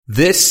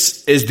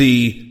This is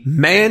the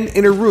Man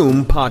in a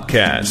Room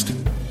podcast.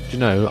 You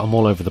know, I'm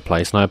all over the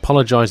place, and I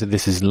apologise that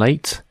this is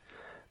late,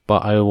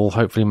 but I will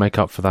hopefully make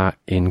up for that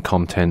in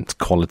content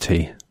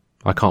quality.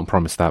 I can't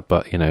promise that,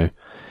 but, you know,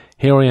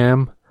 here I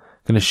am,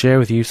 going to share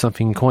with you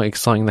something quite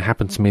exciting that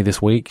happened to me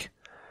this week.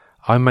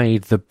 I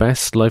made the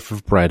best loaf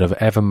of bread I've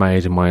ever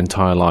made in my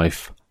entire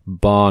life,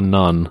 bar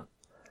none.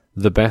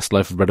 The best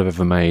loaf of bread I've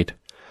ever made.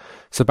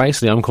 So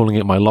basically, I'm calling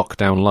it my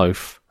lockdown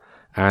loaf,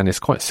 and it's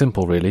quite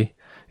simple, really.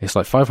 It's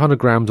like 500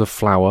 grams of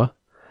flour,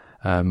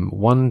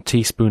 1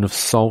 teaspoon of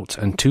salt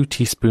and 2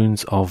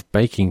 teaspoons of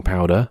baking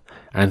powder,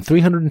 and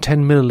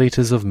 310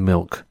 millilitres of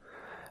milk.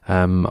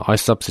 I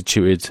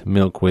substituted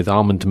milk with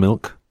almond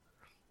milk,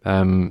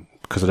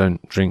 because I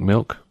don't drink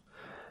milk.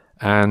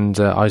 And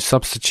I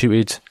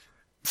substituted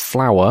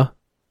flour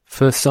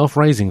for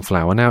self-raising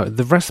flour. Now,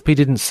 the recipe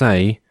didn't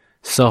say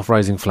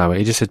self-raising flour,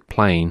 it just said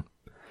plain.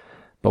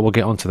 But we'll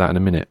get onto that in a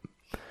minute.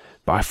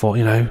 But I thought,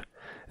 you know,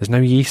 there's no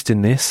yeast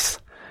in this.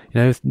 You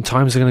know,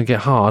 times are going to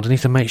get hard. I need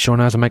to make sure I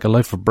know how to make a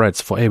loaf of bread.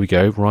 So I thought, here we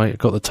go, right,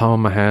 got the time on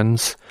my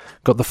hands,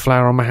 got the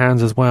flour on my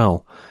hands as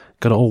well.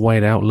 Got it all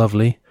weighed out,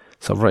 lovely.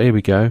 So right, here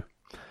we go.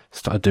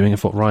 Started doing it,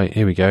 thought, right,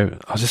 here we go.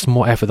 I was just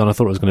more effort than I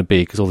thought it was going to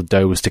be, because all the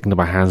dough was sticking to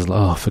my hands. Like,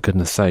 oh, for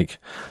goodness sake.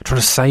 I'm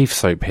trying to save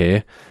soap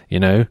here, you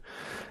know.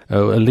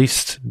 At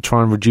least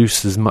try and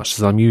reduce as much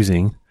as I'm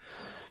using.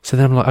 So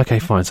then I'm like, okay,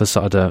 fine. So I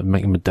started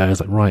making my dough. I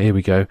was like, right, here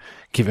we go.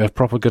 Give it a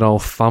proper good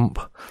old thump,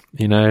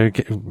 you know,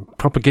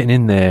 proper getting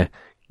in there.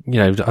 You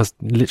know, I was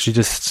literally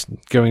just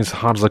going as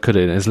hard as I could.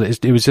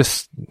 It was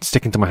just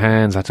sticking to my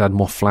hands. I had to add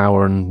more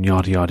flour and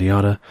yada, yada,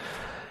 yada.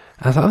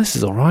 And I was like, this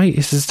is alright.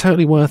 This is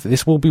totally worth it.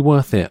 This will be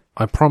worth it.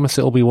 I promise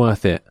it'll be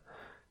worth it.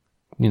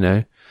 You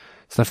know?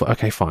 So I thought,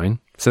 okay, fine.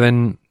 So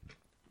then,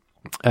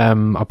 I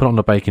put it on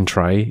the baking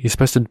tray. You're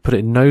supposed to put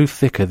it no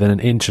thicker than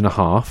 1.5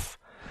 inches.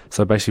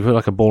 So basically put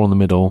like a ball in the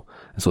middle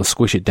and sort of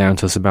squish it down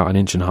to it's about 1.5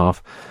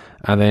 inches.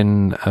 And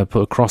then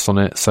put a cross on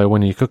it. So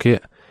when you cook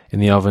it in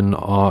the oven,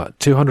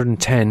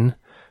 210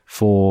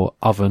 for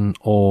oven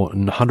or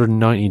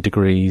 190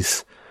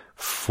 degrees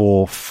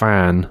for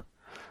fan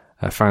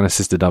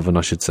assisted oven,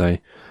 I should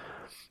say.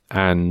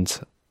 And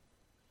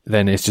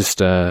then it's just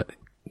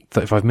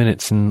 35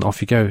 minutes and off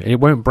you go. It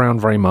won't brown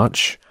very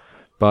much,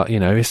 but you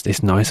know,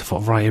 it's nice. I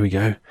thought, right, here we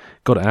go.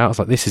 Got it out. I was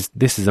like,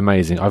 this is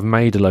amazing. I've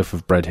made a loaf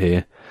of bread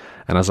here.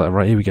 And I was like,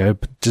 right, here we go.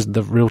 Just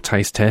the real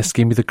taste test.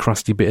 Give me the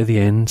crusty bit at the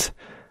end.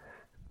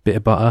 Bit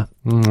of butter.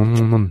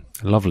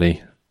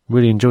 Lovely.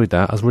 Really enjoyed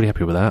that. I was really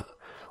happy with that.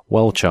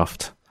 Well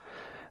chuffed.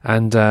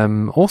 And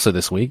also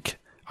this week,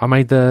 I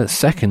made the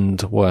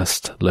second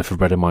worst loaf of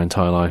bread in my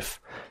entire life,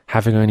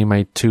 having only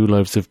made 2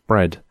 loaves of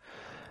bread.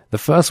 The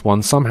first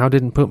one somehow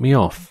didn't put me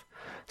off.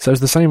 So it was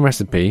the same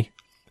recipe,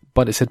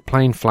 but it said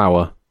plain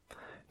flour.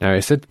 Now,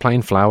 it said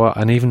plain flour,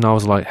 and even I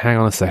was like, hang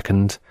on a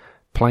second,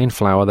 plain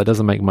flour, that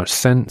doesn't make much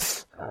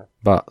sense,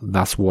 but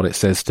that's what it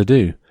says to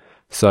do.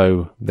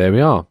 So there we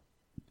are.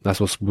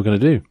 That's what we're going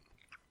to do.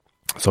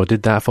 So I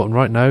did that. I thought,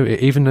 right, no,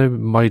 even though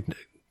my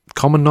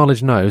common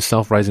knowledge knows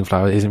self-raising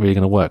flour isn't really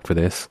going to work for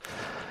this.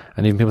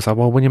 And even people say,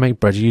 well, when you make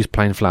bread, you use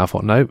plain flour. I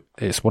thought, no,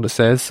 it's what it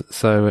says.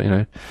 So, you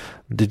know,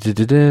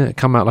 it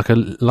come out like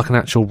an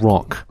actual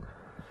rock.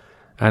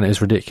 And it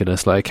was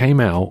ridiculous. Like, it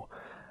came out,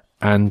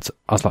 and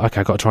I was like,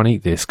 okay, I've got to try and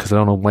eat this, because I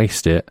don't want to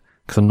waste it,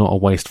 because I'm not a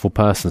wasteful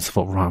person. So I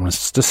thought, right, I'm going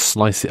to just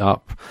slice it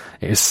up.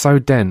 It is so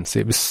dense.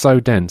 It was so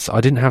dense.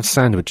 I didn't have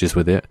sandwiches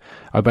with it.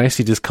 I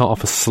basically just cut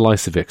off a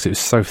slice of it, because it was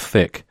so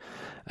thick.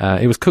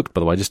 It was cooked,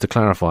 by the way, just to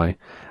clarify.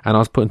 And I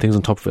was putting things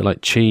on top of it,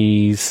 like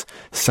cheese,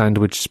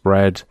 sandwich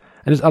spread,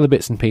 and there's other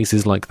bits and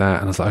pieces like that.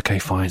 And I was like, okay,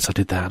 fine. So I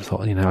did that. I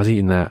thought, you know, I was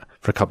eating that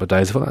for a couple of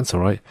days. I thought, that's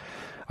all right.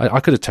 I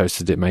could have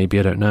toasted it, maybe.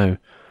 I don't know.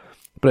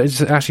 But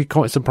it's actually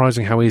quite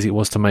surprising how easy it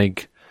was to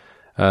make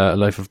a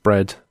loaf of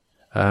bread.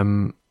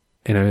 You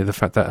know, the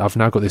fact that I've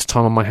now got this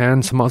time on my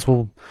hands, so I might as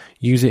well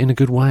use it in a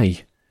good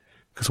way.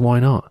 Because why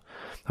not?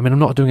 I mean, I'm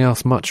not doing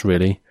else much,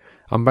 really.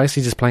 I'm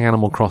basically just playing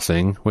Animal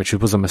Crossing, which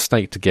was a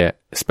mistake to get,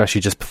 especially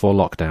just before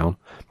lockdown,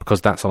 because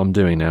that's all I'm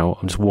doing now.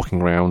 I'm just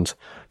walking around,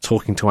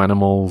 talking to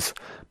animals,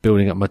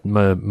 building up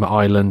my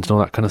island and all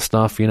that kind of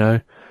stuff, you know.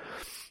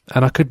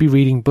 And I could be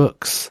reading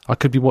books, I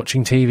could be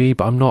watching TV,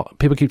 but I'm not.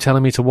 People keep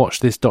telling me to watch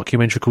this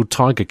documentary called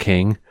Tiger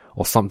King,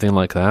 or something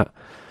like that.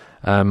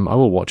 I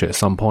will watch it at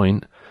some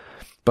point.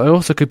 But I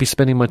also could be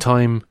spending my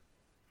time,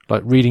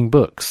 like, reading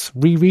books,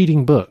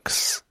 rereading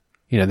books.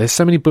 You know, there's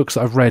so many books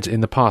that I've read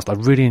in the past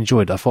I've really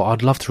enjoyed. I thought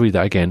I'd love to read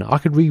that again. I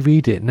could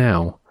reread it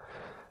now.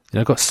 You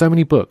know, I've got so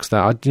many books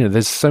that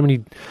there's so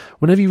many.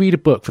 Whenever you read a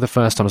book for the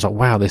first time, it's like,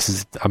 wow, this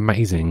is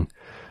amazing.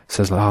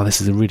 So it's like, oh,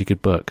 this is a really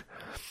good book.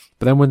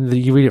 But then when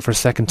you read it for a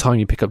second time,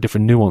 you pick up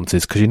different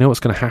nuances, because you know what's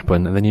going to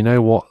happen, and then you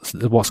know what's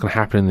going to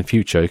happen in the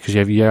future, because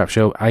you're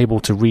actually able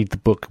to read the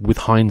book with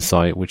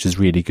hindsight, which is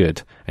really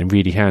good and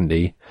really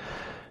handy.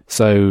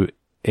 So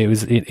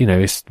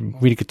it's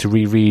really good to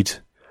reread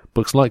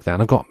books like that.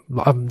 And I've got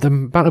the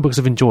amount of books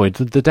I've enjoyed.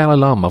 The Dalai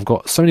Lama, I've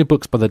got so many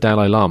books by the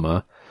Dalai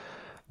Lama.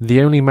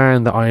 The only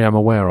man that I am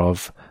aware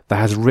of that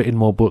has written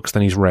more books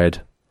than he's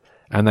read,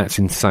 and that's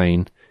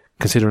insane,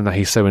 considering that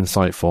he's so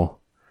insightful.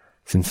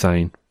 It's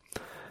insane.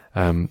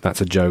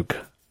 That's a joke.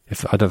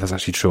 I don't know if that's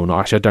actually true or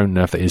not. Actually, I don't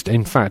know if that is.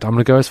 In fact, I'm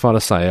going to go as far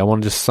to say, I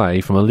want to just say,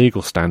 from a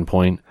legal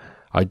standpoint,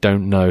 I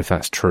don't know if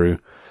that's true.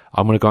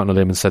 I'm going to go out on a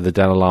limb and say the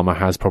Dalai Lama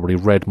has probably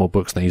read more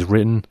books than he's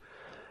written.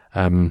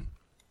 It's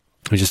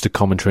just a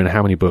commentary on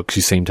how many books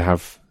you seem to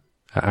have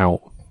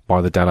out by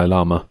the Dalai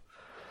Lama.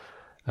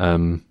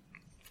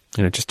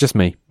 Just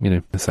me,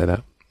 to say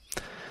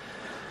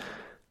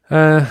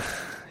that.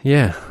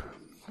 Yeah.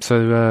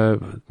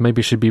 So,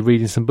 maybe I should be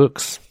reading some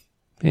books.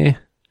 Yeah.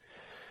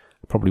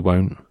 Probably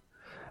won't.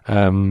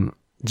 So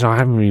I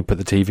haven't really put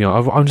the TV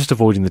on. I'm just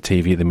avoiding the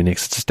TV at the minute,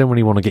 'cause I just don't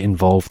really want to get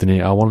involved in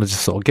it. I want to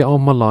just sort of get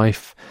on with my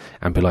life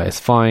and be like, it's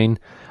fine.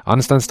 I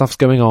understand stuff's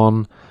going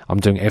on. I'm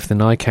doing everything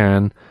I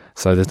can.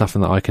 So there's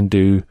nothing that I can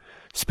do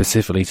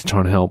specifically to try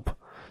and help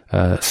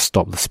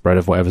stop the spread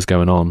of whatever's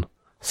going on.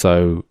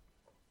 So,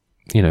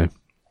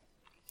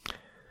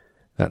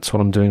 that's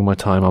what I'm doing in my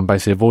time. I'm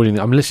basically avoiding it.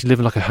 I'm literally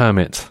living like a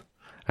hermit.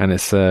 And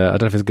it's, I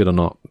don't know if it's good or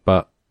not,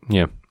 but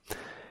yeah.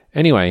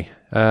 Anyway,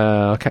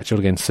 I'll catch you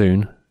all again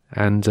soon.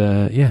 And,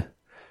 sorry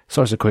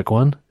it's a quick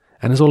one.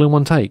 And it's all in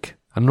one take.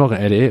 I'm not going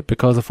to edit it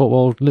because I thought,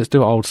 well, let's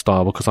do it old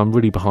style because I'm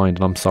really behind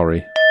and I'm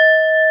sorry.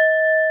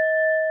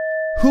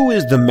 Who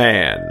is the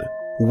man?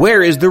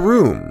 Where is the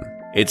room?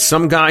 It's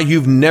some guy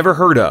you've never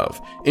heard of,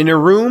 in a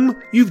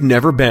room you've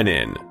never been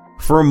in.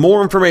 For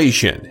more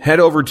information, head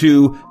over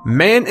to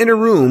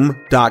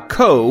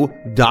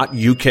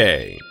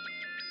maninaroom.co.uk.